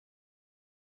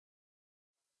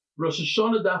Rosh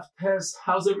Hashanah Daf Tes,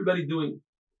 how's everybody doing?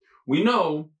 We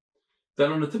know that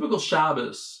on a typical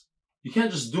Shabbos, you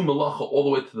can't just do malacha all the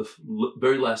way to the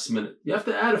very last minute. You have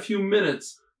to add a few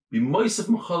minutes. Be Moisef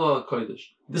Mechala al Kodesh.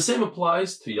 The same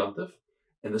applies to Yom Tov,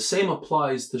 and the same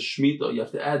applies to Shemitah. You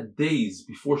have to add days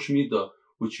before Shemitah,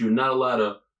 which you're not allowed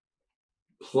to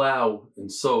plow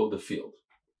and sow the field.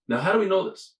 Now, how do we know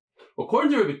this?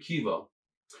 According to Rabbi Kiva,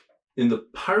 in the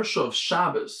Parsha of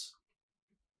Shabbos,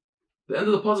 the end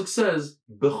of the pasuk says,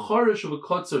 "Becharish of a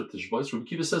kotzer tishbais." Rabbi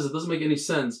Kiva says it doesn't make any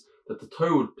sense that the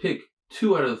Torah would pick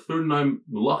 2 out of the 39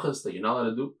 melachas that you're not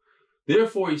allowed to do.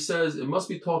 Therefore, he says it must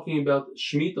be talking about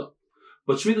Shemitah.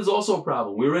 But Shemitah is also a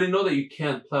problem. We already know that you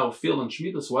can't plow a field on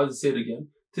Shemitah, so why does it say it again?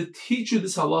 To teach you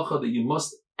this halacha that you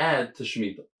must add to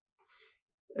Shemitah.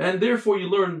 And therefore, you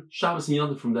learn Shabbos and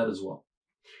Yom Tov from that as well.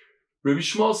 Rabbi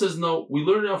Shmuel says, no, we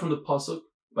learn now from the pasuk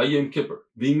by Yom Kippur.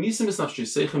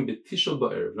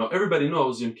 Now, everybody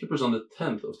knows Yom Kippur is on the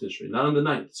 10th of Tishrei, not on the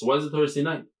 9th. So why does the Torah say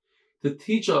 9th? To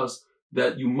teach us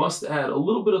that you must add a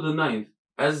little bit of the 9th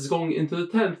as it's going into the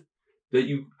 10th, that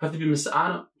you have to be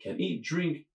mis'ana, can't eat,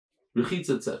 drink,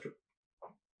 rechitza, etc.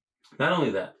 Not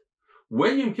only that,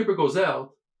 when Yom Kippur goes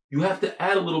out, you have to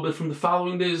add a little bit from the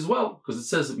following days as well, because it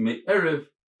says me'erev,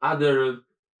 ad erev,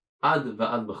 ad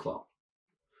va'ad b'chlal.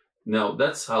 Now,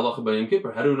 that's halacha by Yom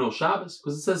Kippur. How do we know Shabbos?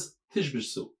 Because it says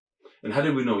Tishbishu. And how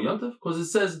do we know Yom Tov? Because it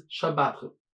says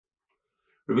Shabbatchem.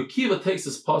 Rabbi Kiva takes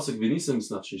this pasuk v'nisim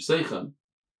snafshi seichem.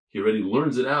 He already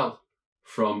learns it out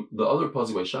from the other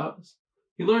pasuk by Shabbos.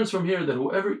 He learns from here that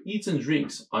whoever eats and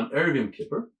drinks on Erev Yom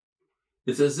Kippur,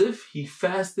 it's as if he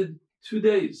fasted 2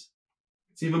 days.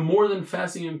 It's even more than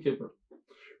fasting Yom Kippur.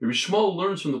 Rabbi Shmuel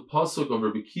learns from the pasuk of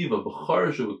Rabbi Kiva,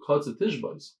 B'charish of a kotzer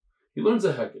tishbais. He learns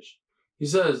a hekesh. He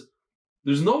says,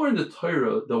 there's nowhere in the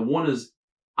Torah that one is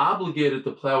obligated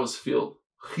to plow his field,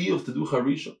 chiyuv to do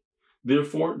harisha.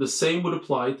 Therefore, the same would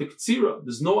apply to ktsira.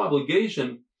 There's no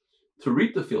obligation to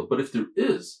reap the field. But if there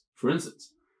is, for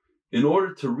instance, in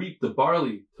order to reap the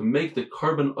barley, to make the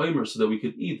carbon omer so that we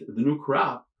could eat the new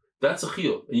crop, that's a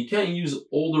chiyuv. And you can't use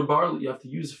older barley, you have to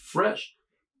use fresh.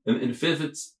 And if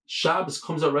it's Shabbos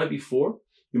comes out right before,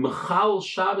 you machal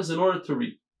Shabbos in order to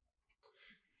reap.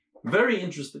 Very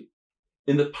interesting.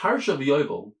 In the Parsha of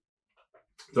Yovel,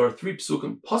 there are 3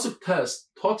 psukim. Pasuk Tes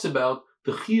talks about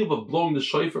the chiyuv of blowing the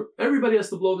shofar. Everybody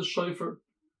has to blow the shofar.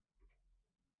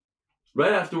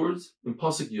 Right afterwards, in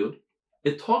Pasuk Yud,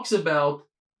 it talks about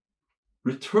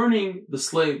returning the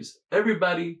slaves.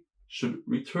 Everybody should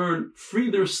free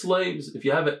their slaves. If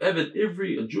you have an Eved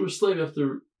Ivri, a Jewish slave, you have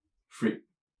to free.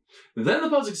 Then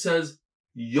the pasuk says,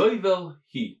 Yovel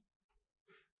Hi.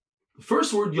 The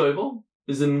first word Yovel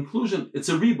is an inclusion. It's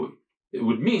a ribuy. It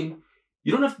would mean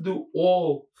you don't have to do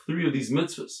all 3 of these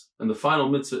mitzvahs. And the final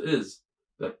mitzvah is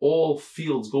that all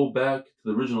fields go back to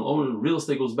the original owner. Real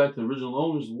estate goes back to the original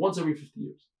owners once every 50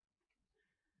 years.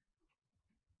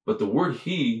 But the word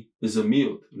he is a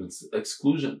miut, and it's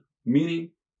exclusion,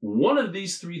 meaning one of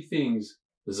these 3 things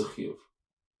is a chiyuv.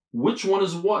 Which one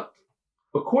is what?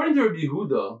 According to Rabbi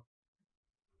Yehuda,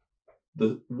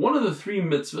 one of the 3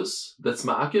 mitzvahs that's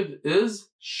ma'akiv is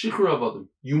shichur avadim.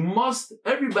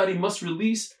 Everybody must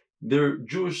release their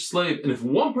Jewish slave. And if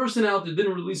one person out there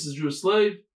didn't release his Jewish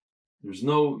slave, there's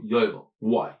no yovel.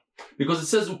 Why? Because it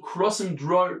says ukrosim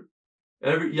dror.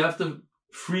 You have to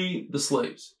free the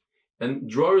slaves. And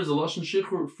dror is a lashon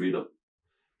shichur, freedom.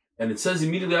 And it says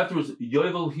immediately afterwards,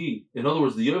 yovel hi. In other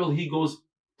words, the yovel hi goes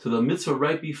to the mitzvah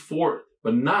right before it,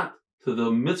 but not to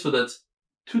the mitzvah that's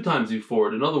 2 times before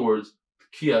it. In other words,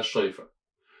 Tkiyah Shofar.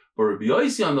 But Rabbi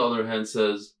Yossi, on the other hand,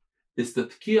 says it's the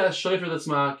Tkiyah Shofar that's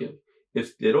ma'akiv.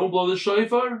 If they don't blow the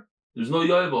shofar, there's no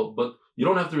yovel, but you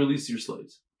don't have to release your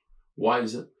slaves. Why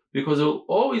is it? Because there will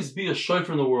always be a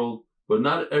shofar in the world, but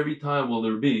not every time will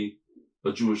there be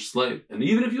a Jewish slave. And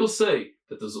even if you'll say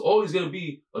that there's always going to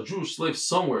be a Jewish slave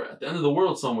somewhere, at the end of the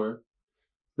world somewhere,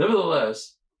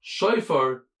 nevertheless,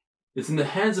 shofar, it's in the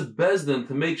hands of Beis Din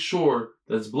to make sure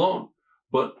that it's blown.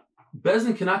 But Beis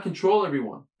Din cannot control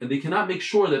everyone, and they cannot make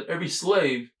sure that every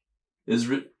slave is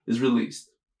released.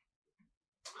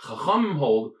 Chachamim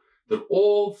hold that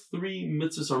all 3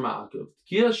 mitzvahs are ma'akiv.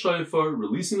 Tkiyah shofar,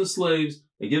 releasing the slaves,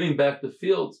 and giving back the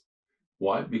fields.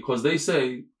 Why? Because they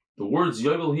say the words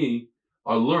yovel hi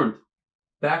are learned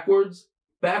backwards,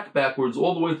 backwards,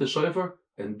 all the way to shofar,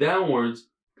 and downwards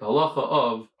the halacha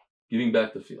of giving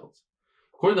back the fields.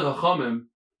 According to Chachamim,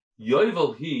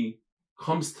 yovel hi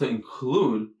comes to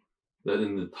include that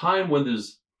in the time when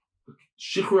there's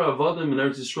shichur avadim in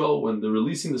Eretz Yisrael, when they're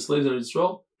releasing the slaves in Eretz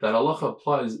Yisrael, that halacha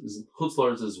applies in Chutz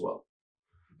La'aretz as well.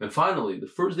 And finally, the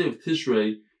first day of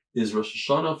Tishrei is Rosh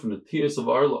Hashanah from the Tiras of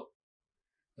Arla.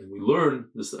 And we learn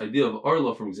this idea of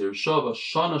Arla from Gzeir Shava,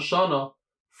 Shana Shana,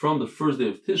 from the first day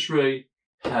of Tishrei.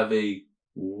 Have a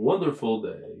wonderful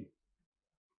day.